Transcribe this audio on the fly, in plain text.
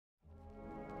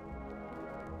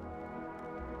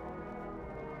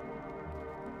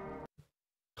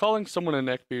Calling someone a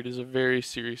neckbeard is a very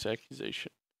serious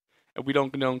accusation, and we don't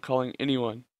condone calling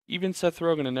anyone, even Seth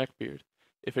Rogen, a neckbeard.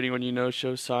 If anyone you know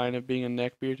shows sign of being a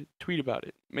neckbeard, tweet about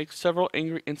it. Make several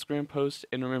angry Instagram posts,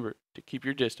 and remember to keep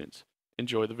your distance.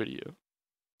 Enjoy the video.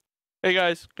 Hey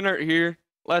guys, Kenurt here.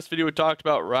 Last video we talked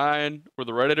about Ryan, or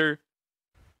the Redditor.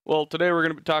 Well, today we're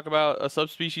going to talk about a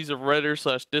subspecies of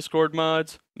Redditor / Discord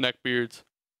mods, neckbeards.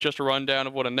 Just a rundown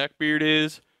of what a neckbeard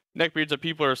is. Neckbeards are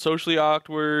people who are socially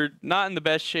awkward, not in the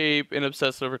best shape, and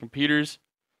obsessed over computers.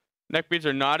 Neckbeards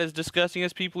are not as disgusting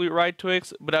as people who ride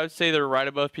Twix, but I would say they're right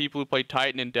above people who play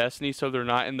Titan and Destiny, so they're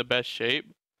not in the best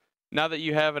shape. Now that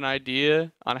you have an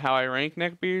idea on how I rank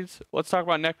neckbeards, let's talk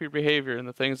about neckbeard behavior and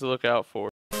the things to look out for.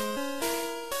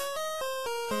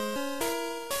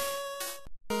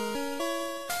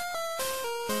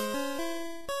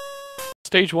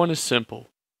 Stage 1 is simple.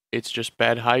 It's just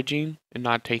bad hygiene and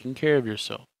not taking care of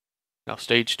yourself. Now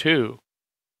stage 2,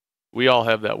 we all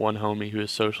have that one homie who is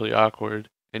socially awkward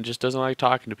and just doesn't like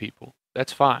talking to people.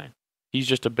 That's fine. He's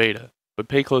just a beta, but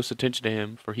pay close attention to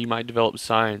him for he might develop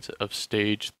signs of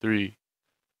stage 3.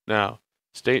 Now,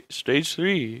 stage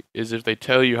 3 is if they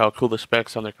tell you how cool the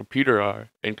specs on their computer are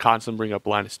and constantly bring up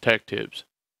Linus Tech Tips.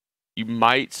 You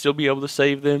might still be able to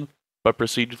save them, but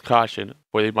proceed with caution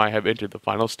or they might have entered the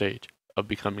final stage of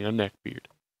becoming a neckbeard.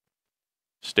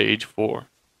 Stage 4.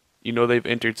 You know they've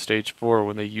entered stage 4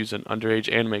 when they use an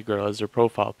underage anime girl as their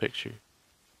profile picture.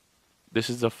 This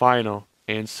is the final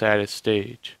and saddest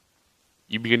stage.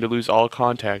 You begin to lose all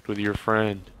contact with your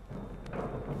friend,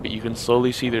 but you can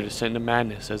slowly see their descent into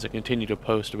madness as they continue to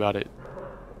post about it,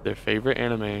 their favorite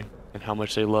anime, and how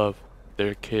much they love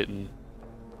their kitten.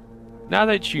 Now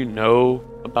that you know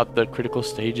about the critical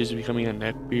stages of becoming a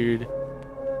neckbeard,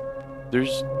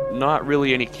 there's not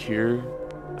really any cure.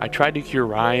 I tried to cure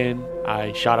Ryan.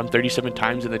 I shot him 37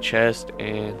 times in the chest,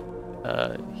 and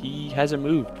he hasn't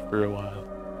moved for a while.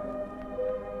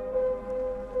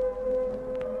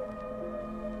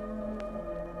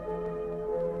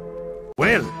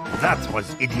 Well, that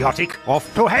was idiotic.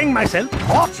 Off to hang myself.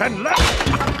 Off and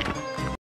left.